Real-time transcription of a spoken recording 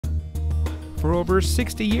For over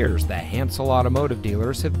 60 years, the Hansel Automotive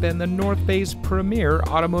Dealers have been the North Bay's premier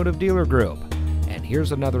automotive dealer group. And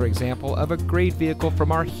here's another example of a great vehicle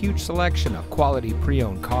from our huge selection of quality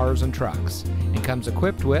pre-owned cars and trucks, and comes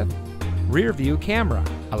equipped with rear view camera,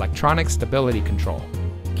 electronic stability control,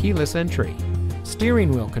 keyless entry,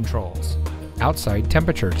 steering wheel controls, outside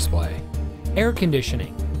temperature display, air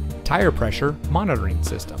conditioning, tire pressure monitoring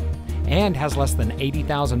system, and has less than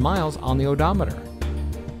 80,000 miles on the odometer.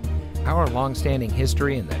 Our long-standing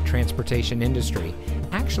history in the transportation industry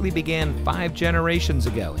actually began 5 generations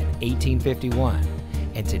ago in 1851,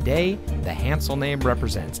 and today the Hansel name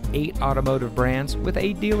represents 8 automotive brands with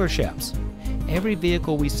 8 dealerships. Every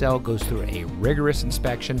vehicle we sell goes through a rigorous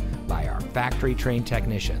inspection by our factory-trained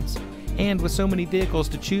technicians, and with so many vehicles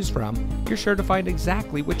to choose from, you're sure to find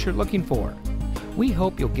exactly what you're looking for. We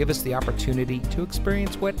hope you'll give us the opportunity to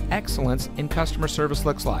experience what excellence in customer service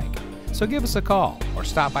looks like. So give us a call or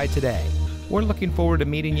stop by today. We're looking forward to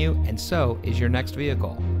meeting you, and so is your next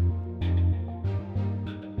vehicle.